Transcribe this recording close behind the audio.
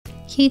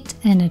Heat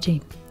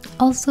energy,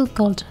 also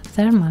called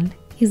thermal,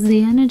 is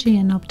the energy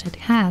an object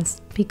has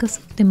because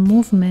of the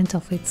movement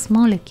of its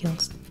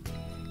molecules.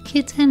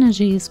 Heat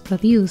energy is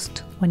produced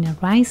when a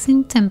rise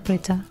in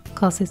temperature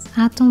causes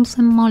atoms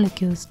and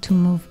molecules to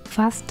move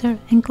faster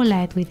and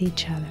collide with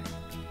each other.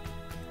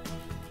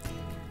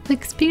 We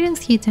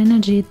experience heat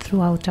energy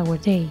throughout our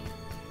day.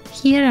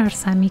 Here are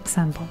some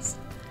examples.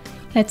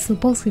 Let's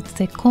suppose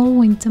it's a cold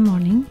winter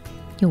morning.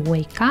 You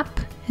wake up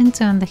and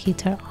turn the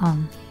heater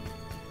on.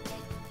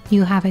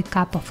 You have a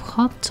cup of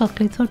hot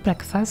chocolate for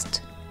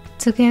breakfast,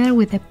 together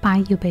with a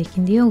pie you bake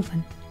in the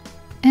oven,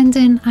 and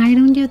then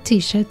iron your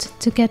t-shirt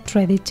to get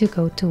ready to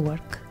go to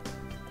work.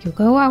 You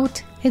go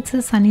out, it's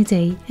a sunny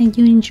day, and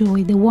you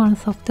enjoy the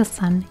warmth of the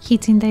sun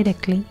hitting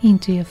directly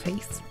into your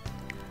face.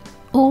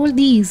 All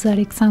these are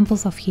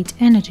examples of heat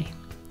energy.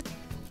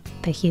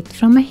 The heat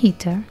from a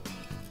heater,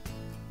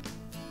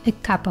 a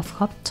cup of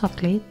hot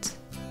chocolate,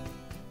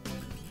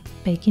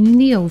 baking in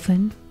the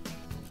oven,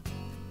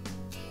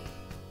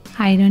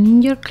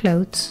 ironing your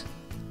clothes,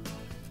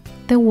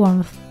 the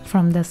warmth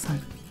from the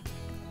sun.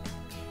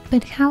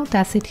 But how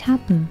does it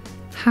happen?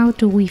 How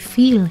do we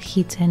feel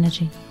heat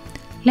energy?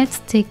 Let's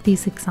take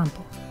this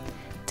example.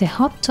 The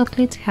hot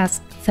chocolate has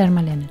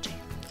thermal energy.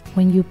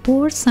 When you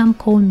pour some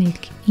cold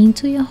milk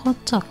into your hot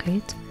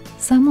chocolate,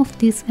 some of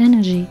this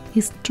energy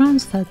is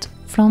transferred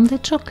from the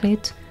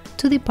chocolate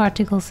to the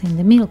particles in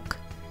the milk.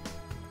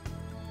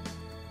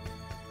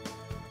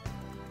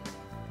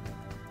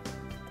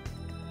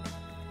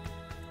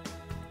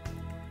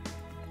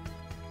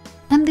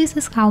 And this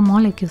is how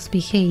molecules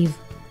behave.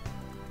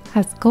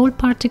 As cold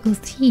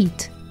particles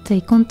heat, they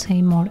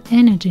contain more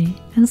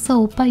energy and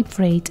so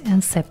vibrate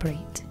and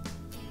separate.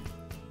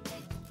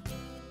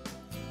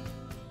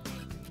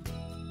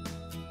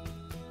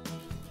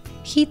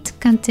 Heat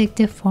can take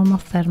the form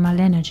of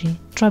thermal energy,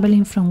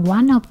 traveling from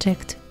one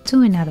object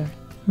to another,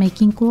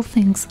 making cool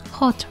things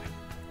hotter.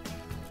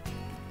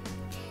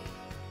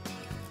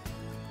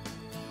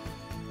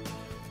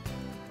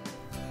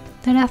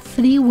 There are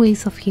three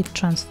ways of heat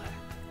transfer: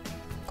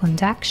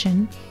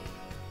 conduction,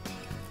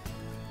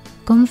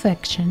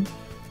 convection,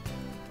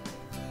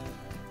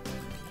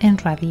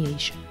 and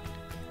radiation.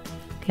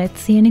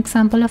 Let's see an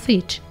example of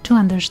each to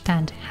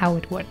understand how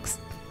it works.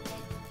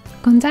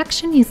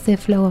 Conduction is the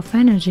flow of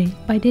energy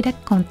by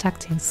direct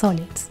contact in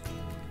solids.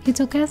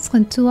 It occurs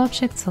when two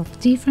objects of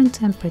different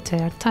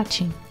temperature are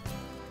touching,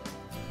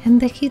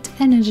 and the heat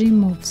energy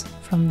moves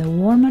from the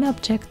warmer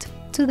object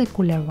to the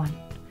cooler one,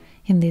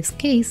 in this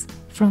case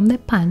from the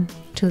pan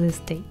to the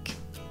steak.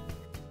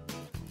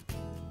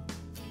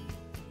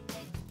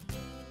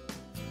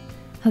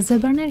 As the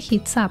burner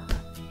heats up,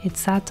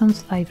 its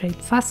atoms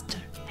vibrate faster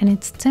and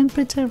its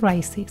temperature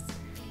rises,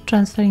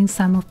 transferring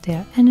some of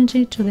their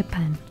energy to the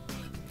pan.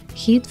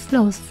 Heat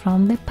flows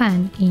from the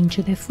pan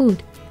into the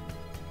food,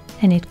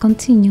 and it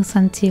continues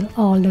until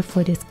all the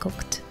food is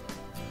cooked.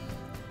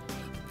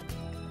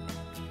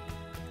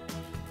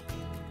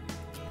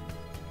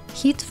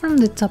 Heat from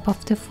the top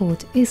of the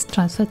food is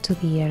transferred to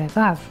the air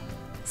above.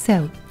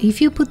 So,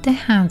 if you put the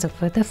hands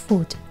over the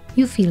food,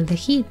 you feel the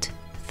heat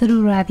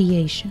through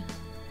radiation.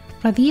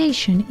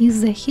 Radiation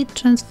is the heat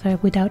transfer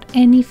without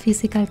any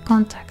physical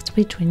contact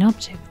between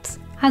objects,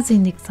 as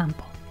in the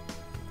example.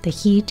 The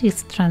heat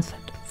is transferred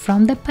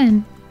from the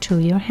pan to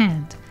your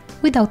hand,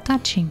 without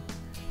touching,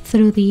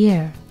 through the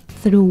air,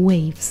 through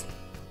waves.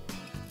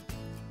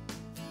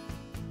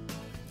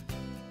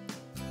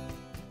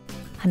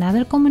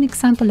 Another common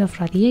example of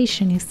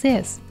radiation is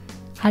this.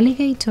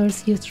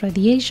 Alligators use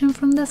radiation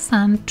from the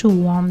sun to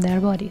warm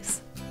their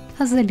bodies,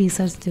 as the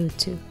lizards do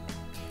too.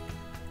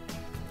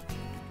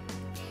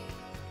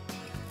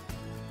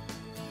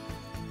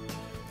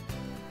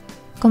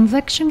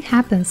 Convection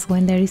happens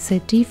when there is a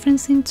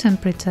difference in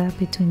temperature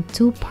between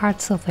two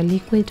parts of a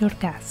liquid or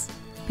gas,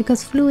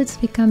 because fluids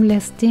become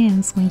less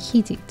dense when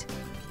heated.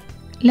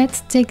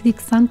 Let's take the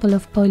example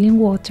of boiling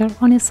water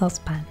on a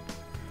saucepan.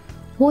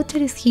 Water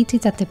is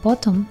heated at the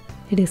bottom,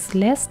 it is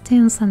less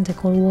dense than the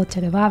cold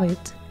water above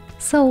it,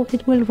 so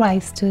it will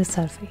rise to the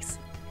surface.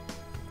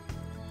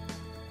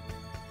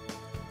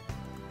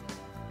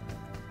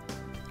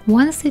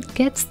 Once it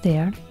gets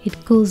there,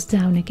 it cools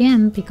down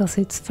again because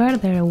it's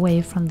further away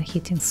from the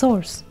heating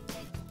source.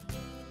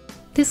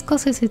 This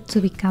causes it to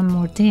become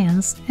more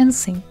dense and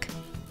sink.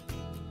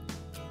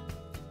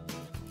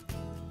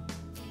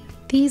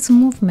 These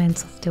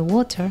movements of the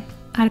water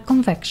are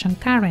convection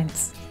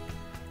currents,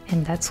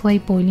 and that's why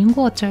boiling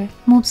water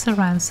moves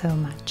around so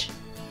much.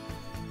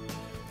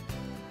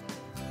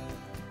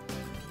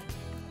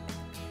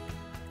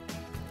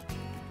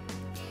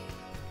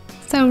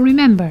 So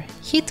remember,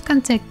 heat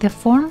can take the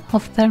form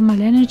of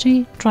thermal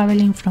energy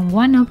traveling from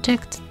one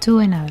object to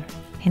another,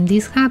 and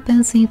this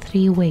happens in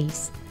three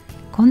ways: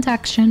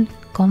 conduction,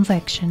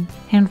 convection,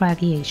 and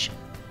radiation.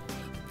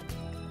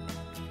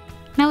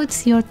 Now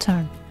it's your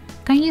turn.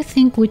 Can you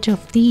think which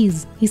of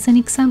these is an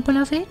example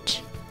of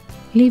each?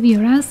 Leave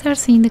your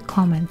answers in the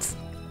comments.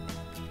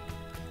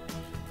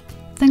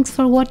 Thanks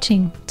for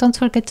watching. Don't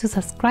forget to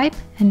subscribe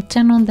and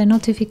turn on the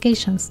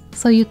notifications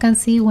so you can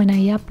see when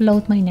I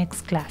upload my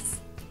next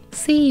class.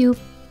 See you!